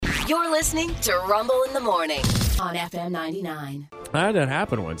You're listening to Rumble in the Morning on FM 99. I had that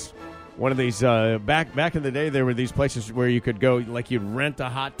happen once. One of these, back in the day, there were these places where you could go, like you'd rent a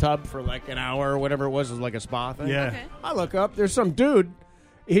hot tub for like an hour or whatever it was like a spa thing. Yeah. Okay. I look up, there's some dude,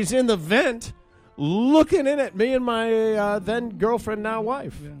 he's in the vent looking in at me and my then girlfriend, now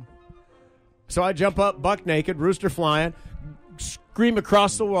wife. Yeah. So I jump up, buck naked, rooster flying, scream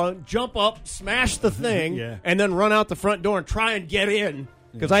across the wall, jump up, smash the thing, Yeah. and then run out the front door and try and get in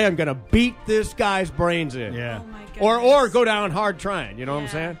because I am going to beat this guy's brains in. Yeah. Oh my goodness. Or go down hard trying. You know what I'm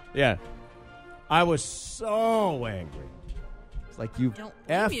Yeah. saying? Yeah. I was so angry. It's like you Don't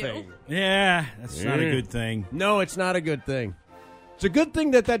blame effing. you. Yeah, that's not a Yeah. good thing. No, it's not a good thing. It's a good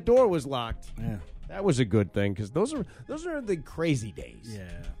thing that door was locked. Yeah. That was a good thing because those are the crazy days.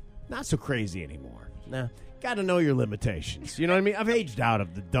 Yeah. Not so crazy anymore. Nah, got to know your limitations. You know what I mean? I've aged out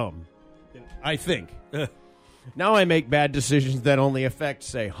of the dumb. I think. Now I make bad decisions that only affect,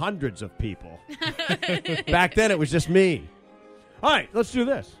 say, hundreds of people. Back then it was just me. All right, let's do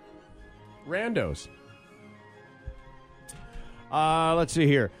this. Randos. Let's see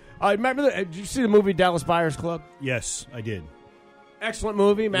here. Remember, did you see the movie Dallas Buyers Club? Yes, I did. Excellent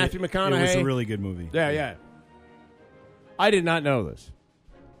movie. Matthew McConaughey. It was a really good movie. Yeah. I did not know this.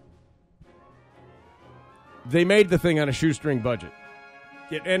 They made the thing on a shoestring budget.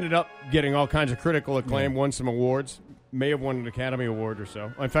 It ended up getting all kinds of critical acclaim, won some awards, may have won an Academy Award or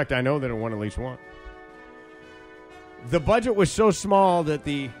so. In fact, I know that it won at least one. The budget was so small that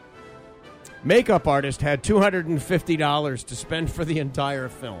the makeup artist had $250 to spend for the entire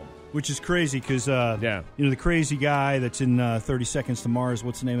film. Which is crazy because, Yeah. you know, the crazy guy that's in 30 Seconds to Mars,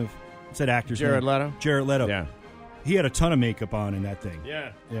 what's that actor's name? Jared Leto? Jared Leto. Yeah. He had a ton of makeup on in that thing.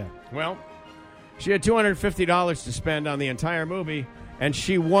 Yeah. Yeah. Well, she had $250 to spend on the entire movie, and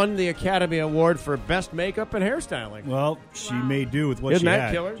she won the Academy Award for Best Makeup and Hairstyling. Well, she Wow. made do with what Isn't she that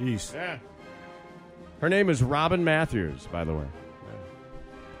had. killer? Jeez. Yeah. Her name is Robin Matthews, by the way.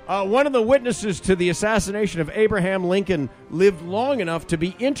 One of the witnesses to the assassination of Abraham Lincoln lived long enough to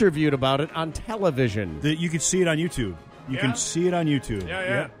be interviewed about it on television. You can see it on YouTube. You Yeah? can see it on YouTube.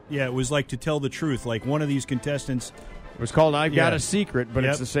 Yeah. Yeah, it was like to tell the truth. Like one of these contestants. It was called I've Got Yeah. a Secret, but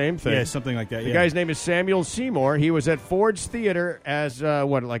Yep. it's the same thing. Yeah, something like that. The yeah. guy's name is Samuel Seymour. He was at Ford's Theater as,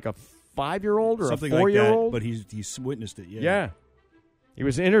 like a 5-year-old or something a 4-year-old? like that, but he's witnessed it. Yeah. Yeah. He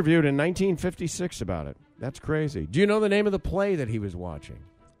was interviewed in 1956 about it. That's crazy. Do you know the name of the play that he was watching?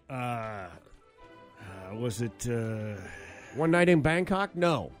 Was it One Night in Bangkok?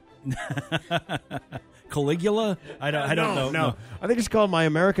 No. Caligula? I don't know. No. I think it's called My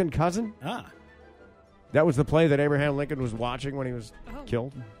American Cousin. Ah. That was the play that Abraham Lincoln was watching when he was Oh.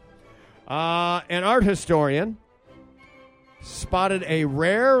 killed. An art historian spotted a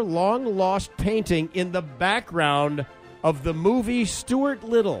rare, long-lost painting in the background of the movie Stuart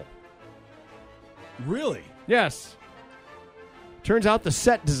Little. Really? Yes. Turns out the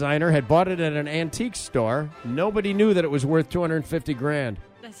set designer had bought it at an antique store. Nobody knew that it was worth $250,000.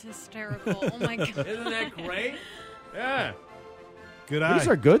 That's hysterical. Oh my god. Isn't that great? Yeah. Good eye. These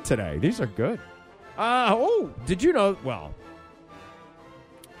are good today. These are good. Did you know? Well,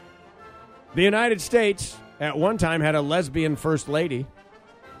 the United States at one time had a lesbian first lady,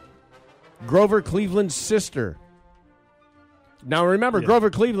 Grover Cleveland's sister. Now remember, Yeah. Grover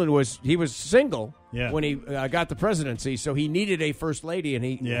Cleveland was single Yeah. when he got the presidency, so he needed a first lady, and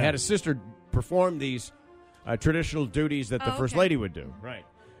he Yeah. had a sister perform these traditional duties that the Oh, first okay. lady would do. Right.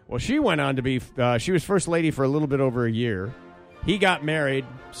 Well, she went on to be. She was first lady for a little bit over a year. He got married,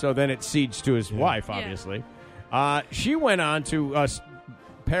 so then it cedes to his wife, Yeah. obviously. She went on to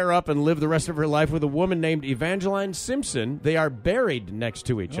pair up and live the rest of her life with a woman named Evangeline Simpson. They are buried next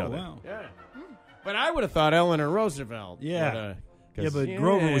to each Oh, other. wow. Yeah. But I would have thought Eleanor Roosevelt. Yeah. But, Yeah, but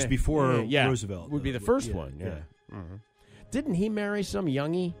Grover was before Roosevelt. Would be the first one. Yeah. Mhm. Didn't he marry some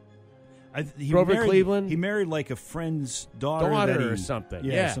youngie? He Grover married, Cleveland? He married like a friend's daughter or something.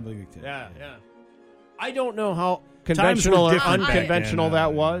 Yeah, Yeah. something like that. Yeah. I don't know how Times conventional were or different back unconventional then,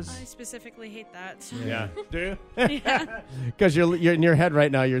 that was. I specifically hate that. Yeah. Do you? Yeah. Because you're in your head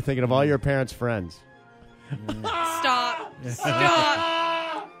right now, you're thinking of all your parents' friends. Stop.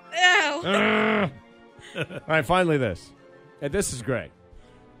 Stop. Ew. All right, finally this. And this is great.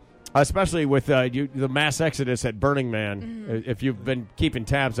 Especially with the mass exodus at Burning Man, if you've been keeping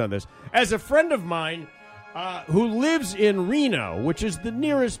tabs on this. As a friend of mine who lives in Reno, which is the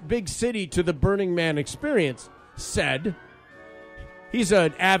nearest big city to the Burning Man experience, said, he's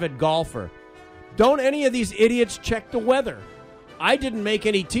an avid golfer, don't any of these idiots check the weather. I didn't make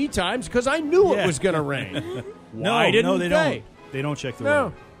any tee times because I knew it was going to rain. Why didn't they don't. They don't check the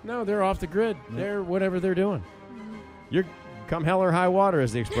weather. No, they're off the grid. They're whatever they're doing. You're Come hell or high water,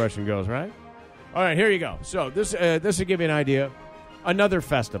 as the expression goes, right? All right, here you go. So this will give you an idea. Another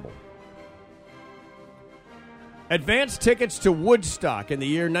festival. Advance tickets to Woodstock in the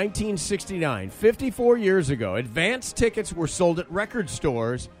year 1969. 54 years ago, advance tickets were sold at record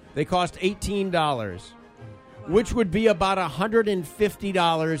stores. They cost $18, which would be about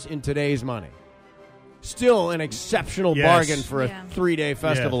 $150 in today's money. Still an exceptional bargain for a 3-day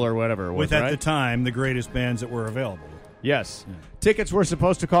festival or whatever it was, with, at the time, the greatest bands that were available. Yes. Yeah. Tickets were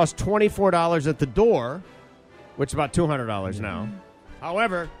supposed to cost $24 at the door, which is about $200 now.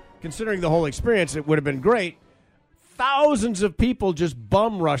 However, considering the whole experience, it would have been great. Thousands of people just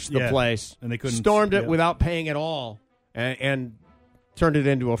bum rushed the place, and they couldn't stormed it without paying at all, and turned it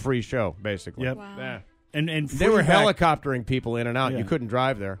into a free show, basically. Yep. Wow. Yeah. And they were helicoptering people in and out. You couldn't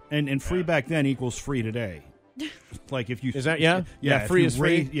drive there. And free back then equals free today. Like if you is that yeah free is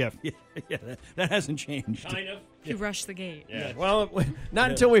free that hasn't changed. Kind of. You rush the gate. Yeah. Well, not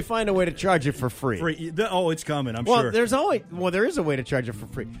until we find a way to charge it for free. It's coming. I'm sure. There is a way to charge it for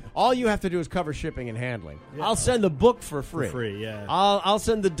free. All you have to do is cover shipping and handling. Yeah. I'll send the book for free. For free, yeah. I'll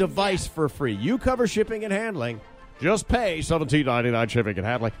send the device for free. You cover shipping and handling. Just pay $17.99 shipping and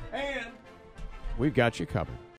handling, and we've got you covered.